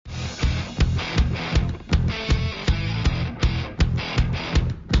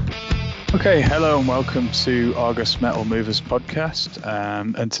Okay, hello and welcome to Argus Metal Movers podcast.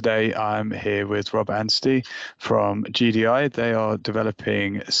 And today I'm here with Rob Anstey from GDI. They are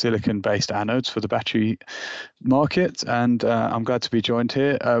developing silicon-based anodes for the battery market, and I'm glad to be joined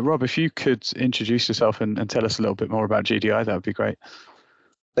here. Rob, if you could introduce yourself and tell us a little bit more about GDI, that would be great.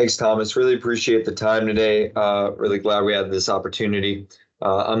 Thanks, Thomas. Really appreciate the time today. Really glad we had this opportunity.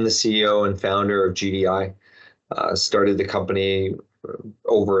 I'm the CEO and founder of GDI. Started the company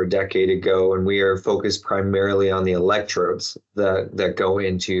over a decade ago, and we are focused primarily on the electrodes that go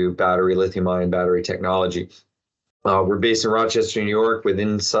into lithium-ion battery technology. We're based in Rochester, New York,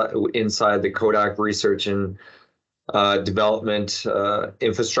 inside the Kodak research and development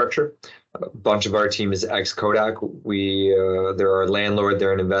infrastructure. A bunch of our team is ex-Kodak. They're our landlord,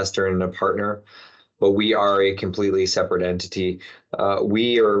 they're an investor and a partner, but we are a completely separate entity.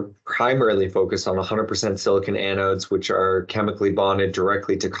 We are primarily focused on 100% silicon anodes, which are chemically bonded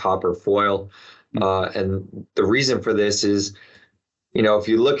directly to copper foil. And the reason for this is, if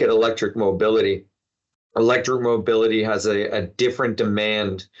you look at electric mobility has a different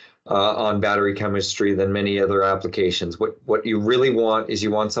demand on battery chemistry than many other applications. What you really want is you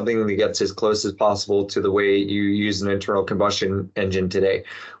want something that gets as close as possible to the way you use an internal combustion engine today,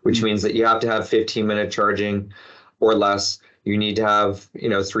 which means that you have to have 15-minute charging or less. You need to have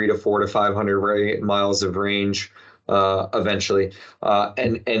 300 to 400 to 500 miles of range eventually.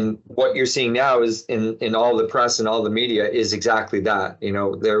 And what you're seeing now is in all the press and all the media is exactly that.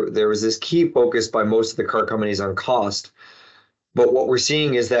 There was this key focus by most of the car companies on cost. But what we're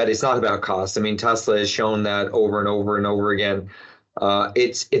seeing is that it's not about cost. I mean, Tesla has shown that over and over and over again.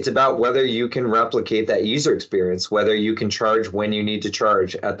 It's about whether you can replicate that user experience, whether you can charge when you need to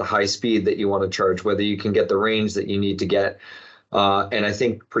charge at the high speed that you want to charge, whether you can get the range that you need to get. And I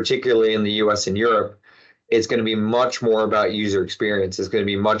think particularly in the US and Europe, it's going to be much more about user experience. It's going to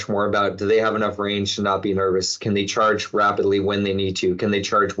be much more about, do they have enough range to not be nervous? Can they charge rapidly when they need to? Can they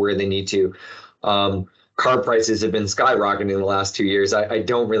charge where they need to? Car prices have been skyrocketing in the last 2 years. I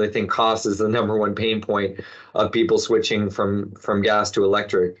don't really think cost is the number one pain point of people switching from gas to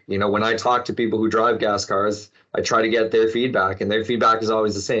electric. When I talk to people who drive gas cars, I try to get their feedback, and their feedback is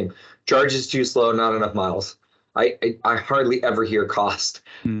always the same. Charge is too slow, not enough miles. I hardly ever hear cost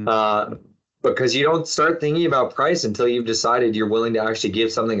because you don't start thinking about price until you've decided you're willing to actually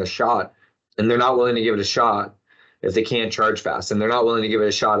give something a shot, and they're not willing to give it a shot if they can't charge fast, and they're not willing to give it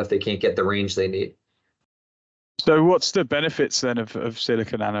a shot if they can't get the range they need. So what's the benefits then of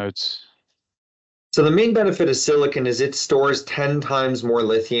silicon anodes? So the main benefit of silicon is it stores 10 times more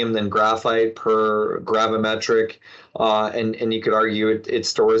lithium than graphite per gravimetric. And you could argue it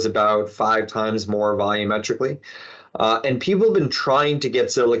stores about 5 times more volumetrically. And people have been trying to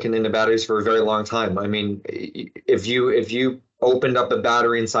get silicon into batteries for a very long time. I mean, if you opened up a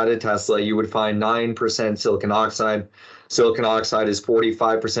battery inside a Tesla, you would find 9% silicon oxide. Silicon oxide is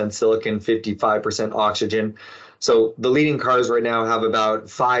 45% silicon, 55% oxygen. So the leading cars right now have about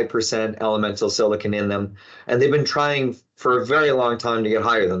 5% elemental silicon in them, and they've been trying for a very long time to get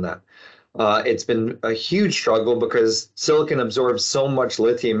higher than that. It's been a huge struggle because silicon absorbs so much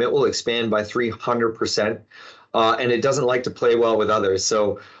lithium, it will expand by 300%, and it doesn't like to play well with others.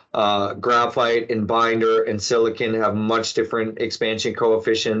 So graphite and binder and silicon have much different expansion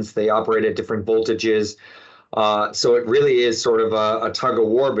coefficients. They operate at different voltages. So it really is sort of a tug of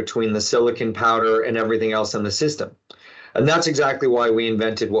war between the silicon powder and everything else in the system. And that's exactly why we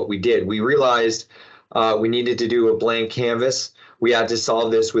invented what we did. We realized we needed to do a blank canvas. We had to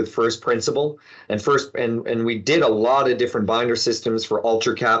solve this with first principle. And we did a lot of different binder systems for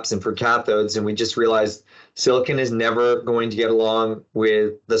ultra caps and for cathodes. And we just realized silicon is never going to get along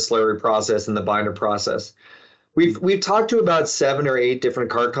with the slurry process and the binder process. We've talked to about 7 or 8 different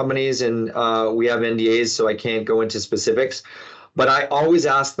car companies, and we have NDAs, so I can't go into specifics. But I always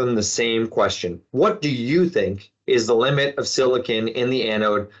ask them the same question. What do you think is the limit of silicon in the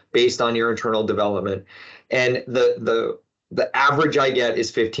anode based on your internal development? And the average I get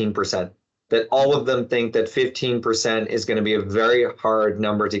is 15%. That all of them think that 15% is going to be a very hard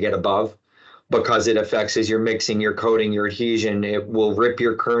number to get above, because it affects as you're mixing, your coating, your adhesion. It will rip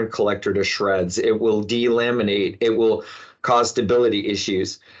your current collector to shreds. It will delaminate. It will cause stability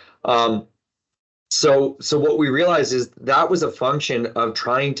issues. So what we realized is that was a function of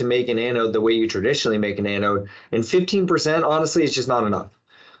trying to make an anode the way you traditionally make an anode. And 15%, honestly, is just not enough.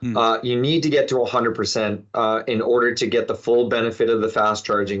 You need to get to 100% in order to get the full benefit of the fast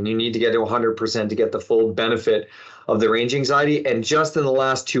charging. You need to get to 100% to get the full benefit of the range anxiety. And just in the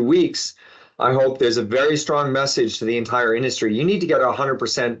last 2 weeks, I hope there's a very strong message to the entire industry. You need to get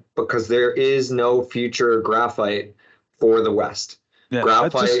 100% because there is no future graphite for the West. Yeah,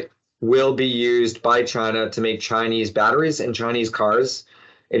 Graphite will be used by China to make Chinese batteries and Chinese cars.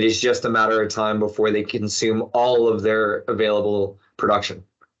 It is just a matter of time before they consume all of their available production.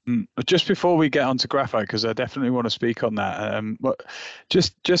 Just before we get onto graphite, because I definitely want to speak on that. But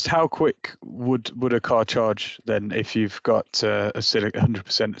just how quick would a car charge then if you've got a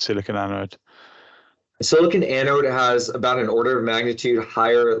 100% silicon anode? A silicon anode has about an order of magnitude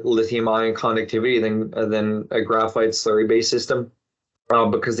higher lithium-ion conductivity than a graphite slurry-based system,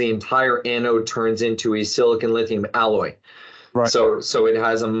 because the entire anode turns into a silicon lithium alloy. Right. So it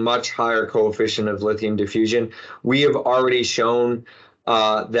has a much higher coefficient of lithium diffusion. We have already shown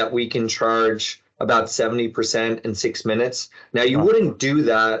that we can charge about 70% in 6 minutes. Now, you wouldn't do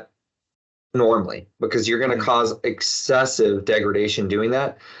that normally because you're going to cause excessive degradation doing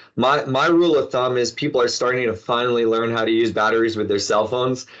that. My rule of thumb is people are starting to finally learn how to use batteries with their cell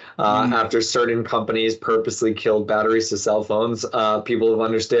phones after certain companies purposely killed batteries to cell phones. People have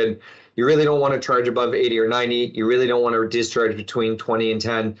understood you really don't want to charge above 80 or 90. You really don't want to discharge between 20 and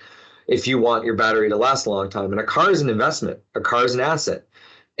 10 if you want your battery to last a long time. And a car is an investment. A car is an asset.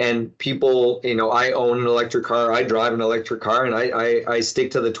 And people, I own an electric car, I drive an electric car, and I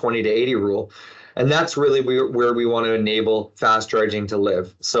stick to the 20 to 80 rule. And that's really where we want to enable fast charging to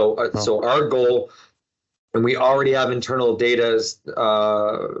live. So our goal, and we already have internal data,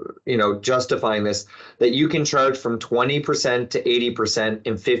 justifying this, that you can charge from 20% to 80%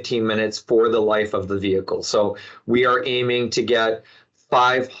 in 15 minutes for the life of the vehicle. So we are aiming to get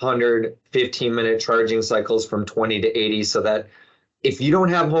 500 15-minute charging cycles from 20 to 80, so that if you don't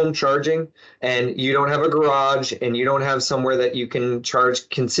have home charging and you don't have a garage and you don't have somewhere that you can charge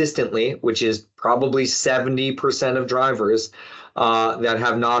consistently, which is probably 70% of drivers that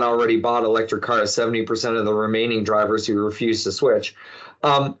have not already bought electric cars, 70% of the remaining drivers who refuse to switch,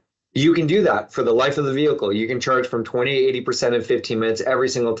 you can do that for the life of the vehicle. You can charge from 20 to 80% in 15 minutes every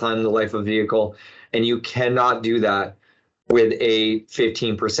single time in the life of the vehicle, and you cannot do that with a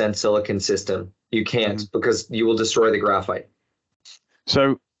 15% silicon system. You can't, because you will destroy the graphite.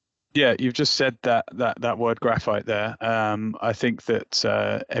 So, yeah, you've just said that word graphite there. I think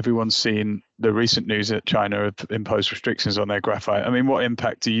that everyone's seen the recent news that China have imposed restrictions on their graphite. I mean, what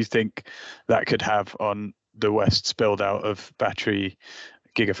impact do you think that could have on the West's build out of battery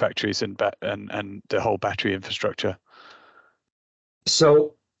gigafactories and the whole battery infrastructure?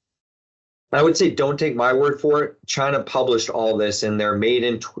 So I would say don't take my word for it. China published all this in their Made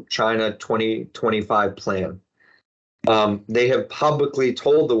in China 2025 plan. They have publicly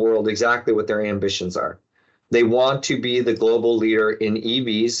told the world exactly what their ambitions are. They want to be the global leader in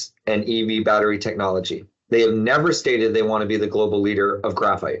EVs and EV battery technology. They have never stated they want to be the global leader of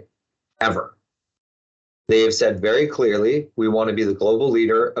graphite, ever. They have said very clearly, we want to be the global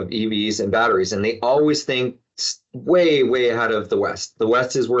leader of EVs and batteries. And they always think way, way ahead of the West. The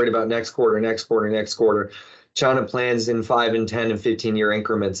West is worried about next quarter, next quarter, next quarter. China plans in 5 and 10 and 15-year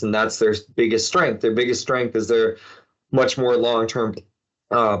increments, and that's their biggest strength. Their biggest strength is their much more long-term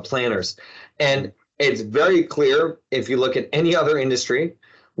planners. And it's very clear if you look at any other industry,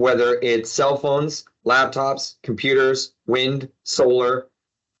 whether it's cell phones, laptops, computers, wind, solar,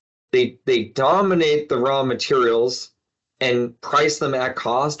 they dominate the raw materials and price them at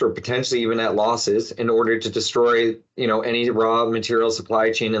cost or potentially even at losses in order to destroy, any raw material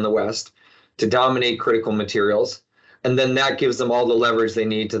supply chain in the West, to dominate critical materials. And then that gives them all the leverage they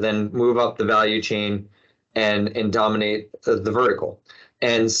need to then move up the value chain and dominate the vertical.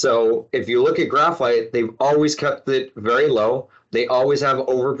 And so if you look at graphite, they've always kept it very low. They always have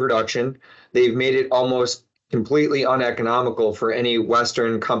overproduction. They've made it almost completely uneconomical for any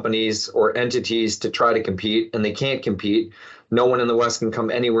Western companies or entities to try to compete, and they can't compete. No one in the West can come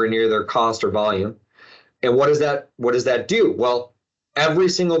anywhere near their cost or volume. And what does that do? Well, every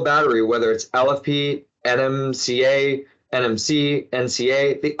single battery, whether it's LFP, NMCA, NMC,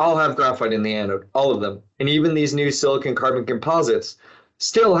 NCA, they all have graphite in the anode, all of them. And even these new silicon carbon composites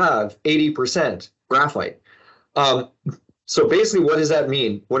still have 80% graphite. So basically, what does that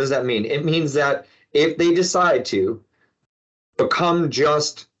mean? What does that mean? It means that if they decide to become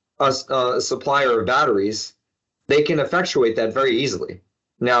just a supplier of batteries, they can effectuate that very easily.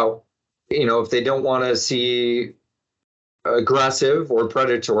 Now, if they don't want to see aggressive or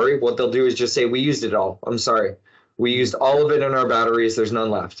predatory, what they'll do is just say, we used it all. I'm sorry. We used all of it in our batteries. There's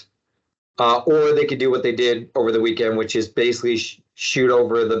none left. Or they could do what they did over the weekend, which is basically shoot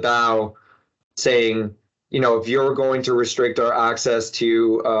over the bow saying, if you're going to restrict our access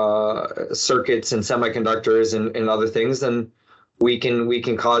to circuits and semiconductors and other things, then we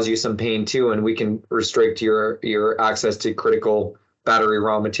can cause you some pain too, and we can restrict your access to critical battery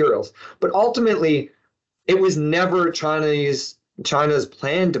raw materials. But ultimately, it was never China's China's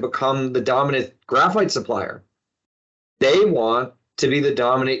plan to become the dominant graphite supplier. They want to be the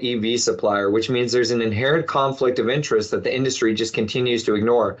dominant EV supplier, which means there's an inherent conflict of interest that the industry just continues to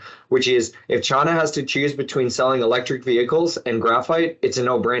ignore, which is if China has to choose between selling electric vehicles and graphite, it's a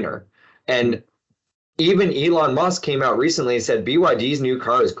no-brainer. And even Elon Musk came out recently and said BYD's new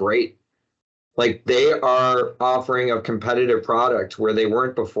car is great. Like they are offering a competitive product where they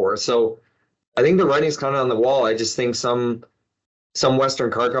weren't before. So I think the writing's kind of on the wall. I just think some Western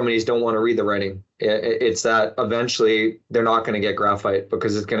car companies don't want to read the writing. It's that eventually they're not going to get graphite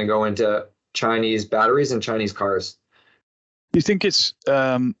because it's going to go into Chinese batteries and Chinese cars. Do you think it's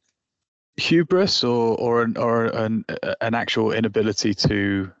hubris or an actual inability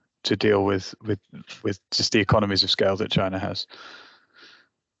to deal with just the economies of scale that China has?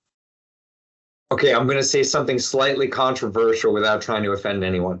 Okay, I'm going to say something slightly controversial without trying to offend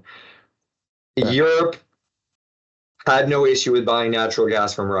anyone. Okay. Europe had no issue with buying natural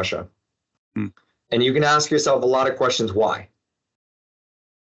gas from Russia. And you can ask yourself a lot of questions why.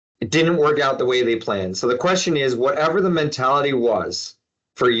 It didn't work out the way they planned. So the question is, whatever the mentality was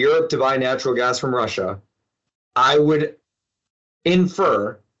for Europe to buy natural gas from Russia, I would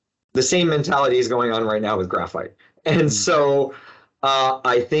infer the same mentality is going on right now with graphite. And so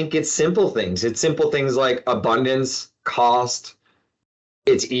I think it's simple things. It's simple things like abundance, cost,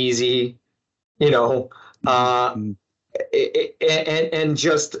 it's easy, and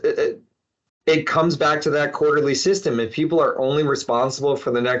just it comes back to that quarterly system. If people are only responsible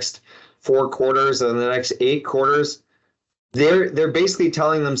for the next 4 quarters and the next 8 quarters, they're basically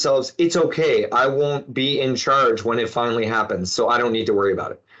telling themselves it's okay. I won't be in charge when it finally happens, so I don't need to worry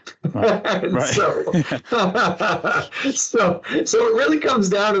about it. Right. So it really comes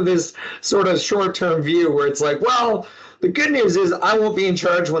down to this sort of short-term view where it's like, well, the good news is I won't be in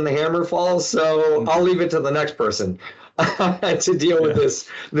charge when the hammer falls, so I'll leave it to the next person to deal with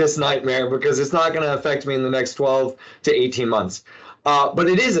this nightmare because it's not going to affect me in the next 12 to 18 months. But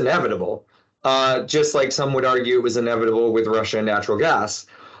it is inevitable, just like some would argue it was inevitable with Russia and natural gas.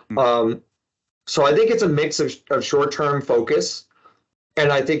 So I think it's a mix of short-term focus,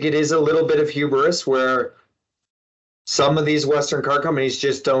 and I think it is a little bit of hubris where some of these Western car companies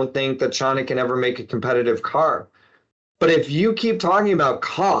just don't think that China can ever make a competitive car. But if you keep talking about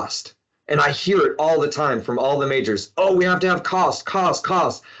cost, and I hear it all the time from all the majors, oh, we have to have cost.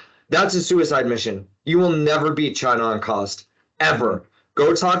 That's a suicide mission. You will never beat China on cost, ever.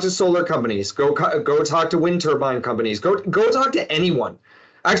 Go talk to solar companies. Go talk to wind turbine companies. Go talk to anyone.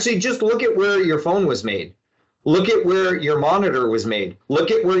 Actually, just look at where your phone was made. Look at where your monitor was made.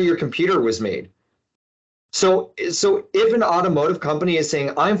 Look at where your computer was made. So if an automotive company is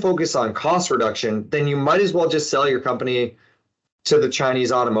saying, I'm focused on cost reduction, then you might as well just sell your company to the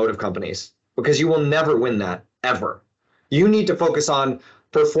Chinese automotive companies because you will never win that, ever. You need to focus on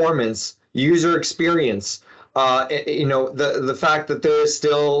performance, user experience, the fact that there is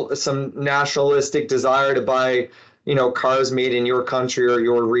still some nationalistic desire to buy, cars made in your country or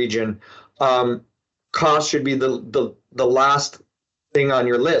your region. Cost should be the last thing on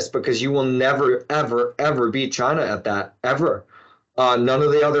your list because you will never, ever, ever beat China at that, ever. None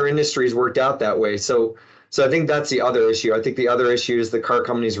of the other industries worked out that way. So I think that's the other issue. I think the other issue is the car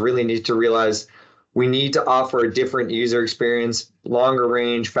companies really need to realize we need to offer a different user experience, longer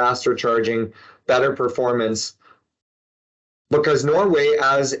range, faster charging, better performance. Because Norway,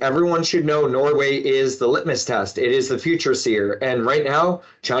 as everyone should know, Norway is the litmus test. It is the future seer. And right now,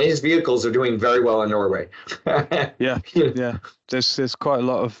 Chinese vehicles are doing very well in Norway. Yeah. There's quite a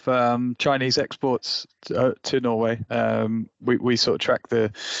lot of Chinese exports to Norway. We sort of track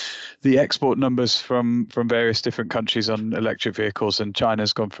the export numbers from various different countries on electric vehicles, and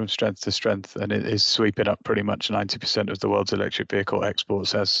China's gone from strength to strength, and it is sweeping up pretty much 90% of the world's electric vehicle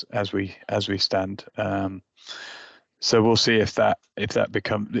exports as we stand. So we'll see if that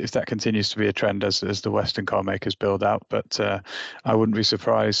continues to be a trend as the Western car makers build out. But I wouldn't be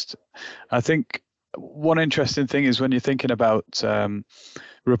surprised. I think one interesting thing is when you're thinking about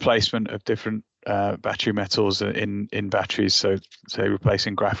replacement of different battery metals in batteries, so say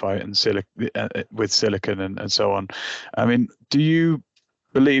replacing graphite and with silicon and so on. I mean, do you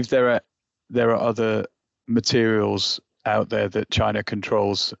believe there are other materials out there that China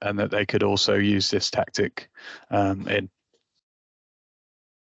controls and that they could also use this tactic in?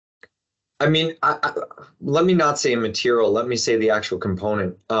 I mean, let me not say material, let me say the actual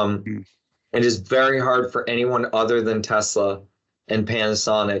component. It is very hard for anyone other than Tesla and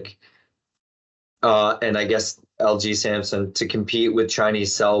Panasonic and I guess LG, Samsung to compete with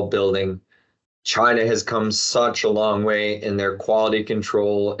Chinese cell building. China has come such a long way in their quality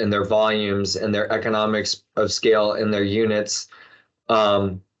control, in their volumes, and their economics of scale, in their units.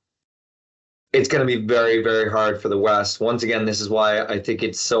 it's going to be very, very hard for the West. Once again, this is why I think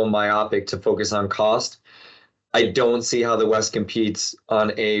it's so myopic to focus on cost. I don't see how the West competes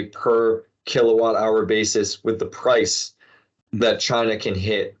on a per kilowatt hour basis with the price that China can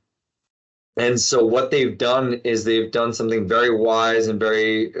hit. And so what they've done is they've done something very wise and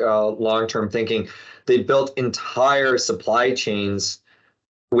very long-term thinking. They built entire supply chains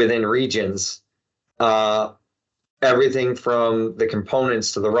within regions, everything from the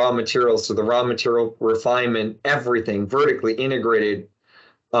components to the raw materials to the raw material refinement, everything vertically integrated,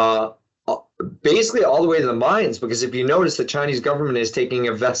 basically all the way to the mines. Because if you notice, the Chinese government is taking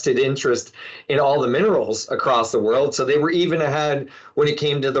a vested interest in all the minerals across the world. So they were even ahead when it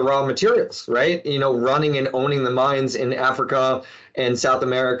came to the raw materials, right? Running and owning the mines in Africa and South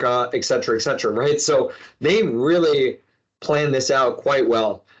America, et cetera, right? So they really planned this out quite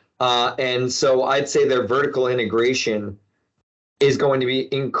well. And so I'd say their vertical integration is going to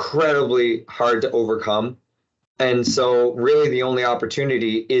be incredibly hard to overcome. And so really the only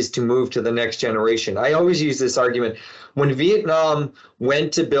opportunity is to move to the next generation. I always use this argument. When Vietnam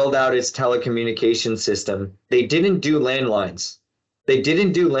went to build out its telecommunication system, they didn't do landlines.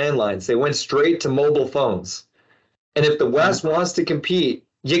 They went straight to mobile phones. And if the West wants to compete,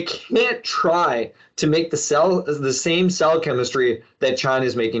 you can't try to make the same cell chemistry that China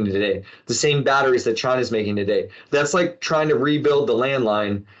is making today, the same batteries that China is making today. That's like trying to rebuild the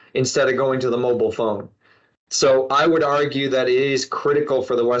landline instead of going to the mobile phone. So I would argue that it is critical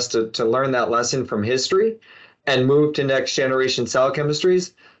for the West to learn that lesson from history and move to next generation cell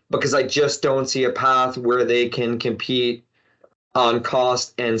chemistries, because I just don't see a path where they can compete on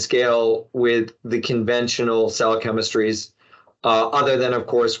cost and scale with the conventional cell chemistries. Other than, of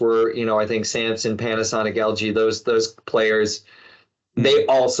course, I think Samsung, Panasonic, LG, those players, they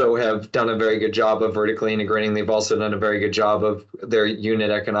also have done a very good job of vertically integrating. They've also done a very good job of their unit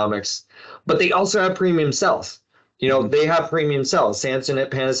economics, but they also have premium cells. They have premium cells. Samsung,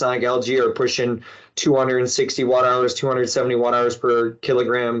 Panasonic, LG are pushing 260 watt hours, 270 watt hours per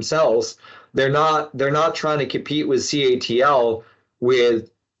kilogram cells. They're not trying to compete with CATL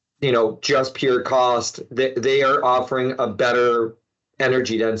with, just pure cost. They are offering a better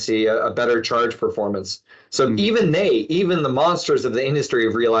energy density, a better charge performance. So even the monsters of the industry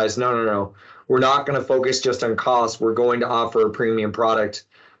have realized, no, we're not going to focus just on cost. We're going to offer a premium product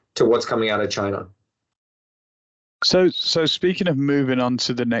to what's coming out of China. So speaking of moving on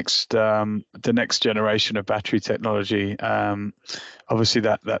to the next generation of battery technology, obviously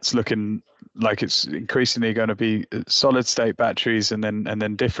that's looking like it's increasingly going to be solid state batteries and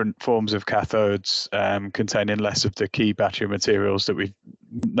then different forms of cathodes containing less of the key battery materials that we've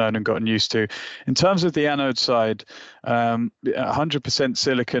known and gotten used to. In terms of the anode side, 100%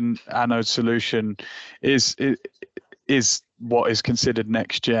 silicon anode solution is what is considered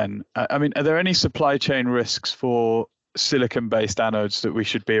next gen. I mean, are there any supply chain risks for silicon-based anodes that we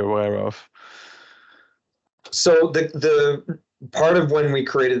should be aware of? So the part of when we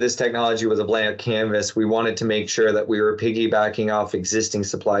created this technology was a blank canvas. We wanted to make sure that we were piggybacking off existing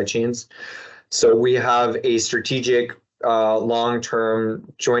supply chains. So we have a strategic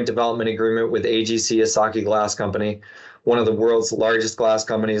long-term joint development agreement with AGC, Asahi Glass Company, one of the world's largest glass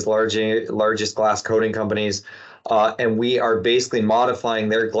companies, largest glass coating companies. And we are basically modifying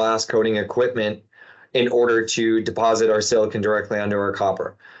their glass coating equipment in order to deposit our silicon directly onto our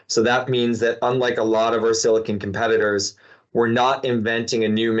copper. So that means that unlike a lot of our silicon competitors, we're not inventing a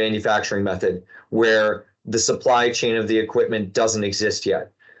new manufacturing method where the supply chain of the equipment doesn't exist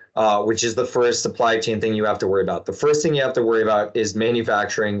yet, which is the first supply chain thing you have to worry about. The first thing you have to worry about is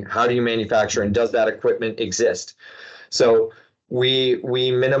manufacturing. How do you manufacture, and does that equipment exist? So we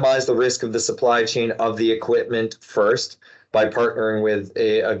minimize the risk of the supply chain of the equipment first by partnering with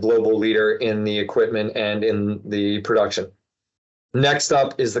a global leader in the equipment and in the production. Next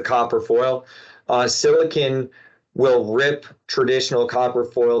up is the copper foil. Silicon will rip traditional copper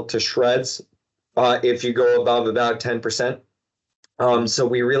foil to shreds if you go above about 10%. So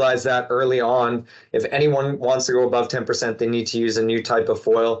we realized that early on, if anyone wants to go above 10%, they need to use a new type of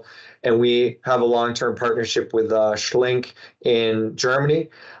foil. And we have a long-term partnership with Schlink in Germany,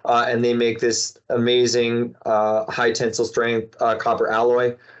 and they make this amazing high tensile strength copper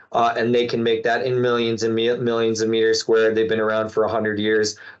alloy, and they can make that in millions and millions of meters squared. They've been around for 100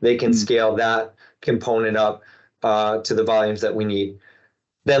 years. They can scale that component up to the volumes that we need.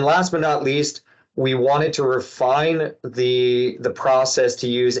 Then last but not least, we wanted to refine the process to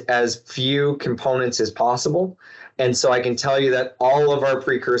use as few components as possible. And so I can tell you that all of our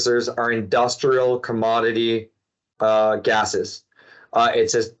precursors are industrial commodity gases.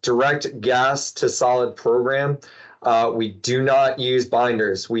 It's a direct gas to solid program. We do not use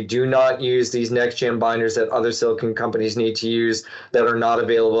binders. We do not use these next-gen binders that other silicon companies need to use that are not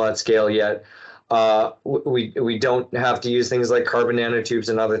available at scale yet. We don't have to use things like carbon nanotubes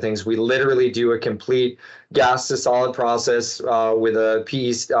and other things. We literally do a complete gas to solid process with a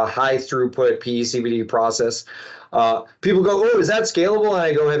high throughput PECVD process. People go, oh, is that scalable? And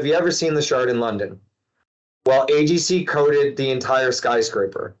I go, have you ever seen the Shard in London? Well, AGC coated the entire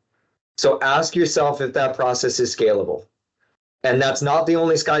skyscraper. So ask yourself if that process is scalable. And that's not the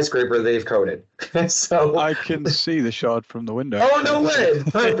only skyscraper they've coated. So I can see the Shard from the window. Oh, no way.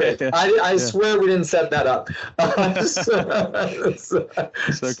 Perfect. Yeah. I swear we didn't set that up.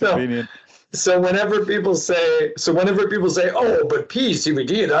 So convenient. So whenever people say, oh, but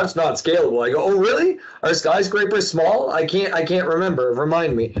PECVD, that's not scalable. I go, oh, really? Are skyscrapers small? I can't remember.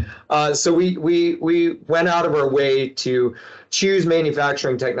 Remind me. So we went out of our way to choose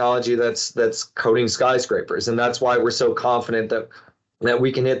manufacturing technology that's coating skyscrapers, and that's why we're so confident that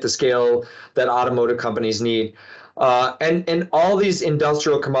we can hit the scale that automotive companies need. And all these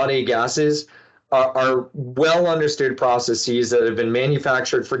industrial commodity gases are well understood processes that have been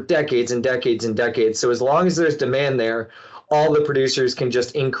manufactured for decades and decades and decades. So as long as there's demand there, all the producers can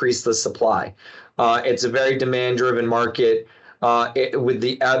just increase the supply. It's a very demand-driven market with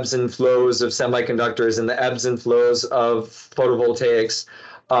the ebbs and flows of semiconductors and the ebbs and flows of photovoltaics.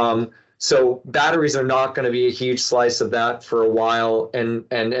 So batteries are not going to be a huge slice of that for a while. And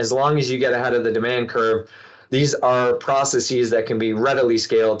as long as you get ahead of the demand curve, these are processes that can be readily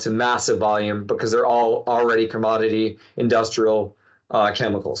scaled to massive volume because they're all already commodity industrial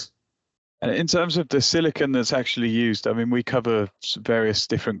chemicals. And in terms of the silicon that's actually used, I mean, we cover various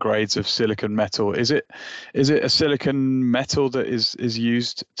different grades of silicon metal. Is it a silicon metal that is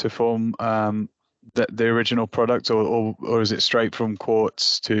used to form the original product, or is it straight from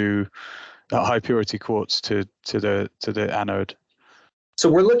quartz to high purity quartz to the anode? So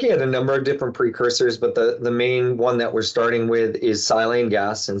we're looking at a number of different precursors, but the main one that we're starting with is silane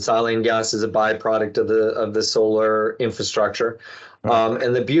gas, and silane gas is a byproduct of the solar infrastructure.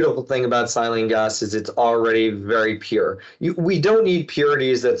 And the beautiful thing about silane gas is it's already very pure. We don't need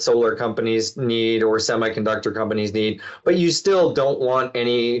purities that solar companies need or semiconductor companies need, but you still don't want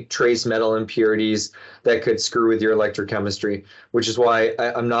any trace metal impurities that could screw with your electrochemistry, which is why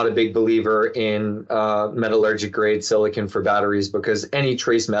I'm not a big believer in metallurgic grade silicon for batteries, because any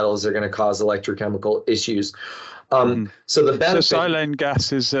trace metals are going to cause electrochemical issues. So the benefit. So silane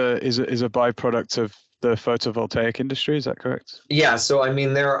gas is a byproduct of the photovoltaic industry, is that correct? Yeah, so I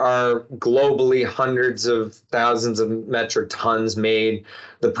mean, there are globally hundreds of thousands of metric tons made.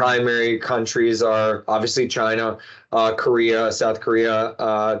 The primary countries are obviously China, Korea, South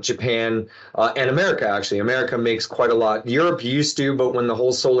Korea, Japan, and America, actually. America makes quite a lot. Europe used to, but when the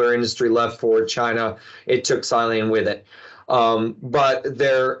whole solar industry left for China, it took silane with it. But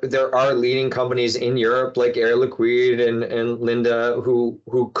there are leading companies in Europe like Air Liquide and Linde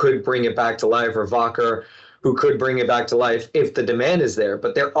who could bring it back to life, or Wacker, who could bring it back to life if the demand is there.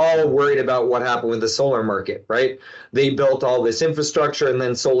 But they're all worried about what happened with the solar market, right? They built all this infrastructure and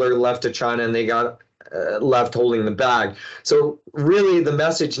then solar left to China and they got left holding the bag. So really the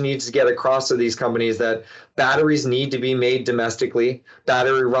message needs to get across to these companies that batteries need to be made domestically.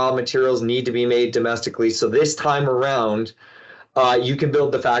 Battery raw materials need to be made domestically. So this time around, you can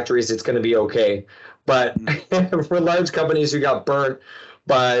build the factories, it's going to be okay. But for large companies who got burnt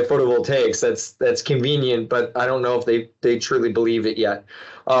by photovoltaics, that's convenient, but I don't know if they truly believe it yet.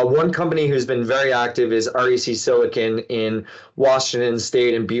 One company who's been very active is REC Silicon in Washington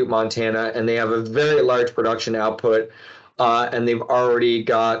State and Butte, Montana, and they have a very large production output, and they've already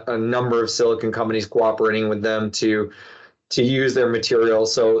got a number of silicon companies cooperating with them to use their material.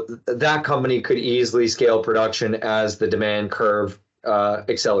 So that company could easily scale production as the demand curve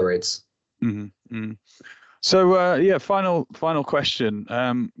accelerates. Mm-hmm. Mm-hmm. So yeah, final question.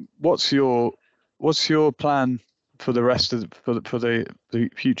 What's your plan for the rest of for the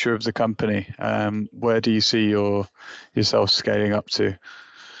future of the company? Where do you see yourself scaling up to?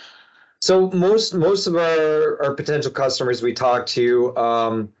 So most of our potential customers we talk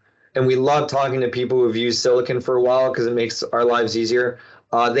to, and we love talking to people who've used silicon for a while because it makes our lives easier.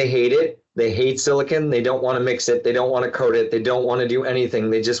 They hate it. They hate silicon. They don't want to mix it. They don't want to coat it. They don't want to do anything.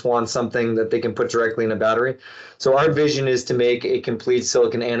 They just want something that they can put directly in a battery. So our vision is to make a complete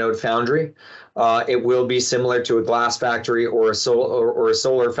silicon anode foundry. It will be similar to a glass factory or a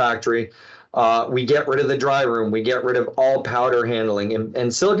solar factory. We get rid of the dry room. We get rid of all powder handling.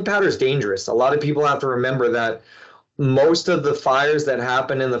 And silicon powder is dangerous. A lot of people have to remember that most of the fires that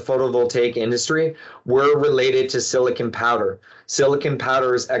happen in the photovoltaic industry were related to silicon powder. Silicon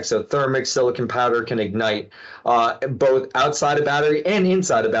powder is exothermic. Silicon powder can ignite both outside a battery and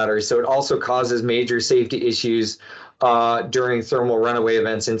inside a battery. So it also causes major safety issues during thermal runaway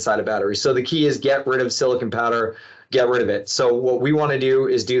events inside a battery. So the key is get rid of silicon powder, get rid of it. So what we want to do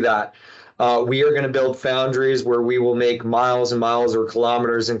is do that. We are going to build foundries where we will make miles and miles or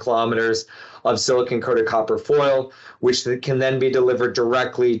kilometers and kilometers of silicon-coated copper foil, which can then be delivered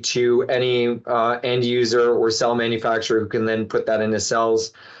directly to any end user or cell manufacturer who can then put that into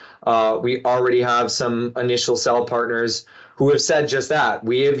cells. We already have some initial cell partners who have said just that.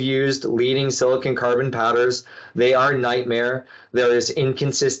 We have used leading silicon carbon powders. They are a nightmare. There is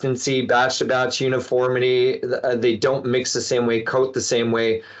inconsistency, batch-to-batch uniformity. They don't mix the same way, coat the same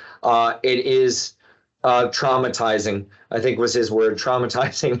way. It is traumatizing, I think was his word,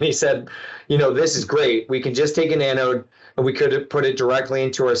 traumatizing. He said, this is great. We can just take an anode and we could put it directly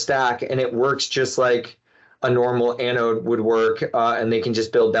into our stack and it works just like a normal anode would work, and they can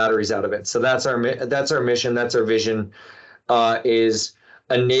just build batteries out of it. So that's our mission. That's our vision, is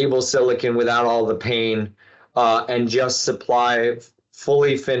enable silicon without all the pain, and just supply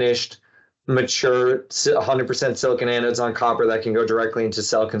fully finished, mature 100% silicon anodes on copper that can go directly into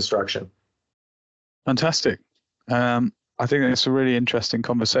cell construction. Fantastic. I think it's a really interesting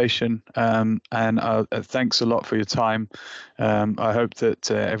conversation, and thanks a lot for your time. I hope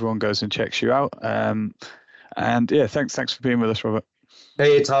that everyone goes and checks you out. And yeah, thanks for being with us, Robert.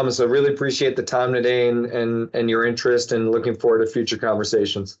 Hey, Thomas, I really appreciate the time today and your interest, and looking forward to future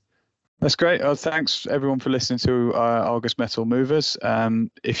conversations. That's great. Thanks everyone for listening to Argus Metal Movers.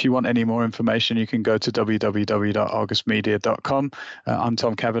 If you want any more information, you can go to www.argusmedia.com. I'm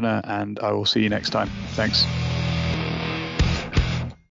Tom Kavanagh, and I will see you next time. Thanks.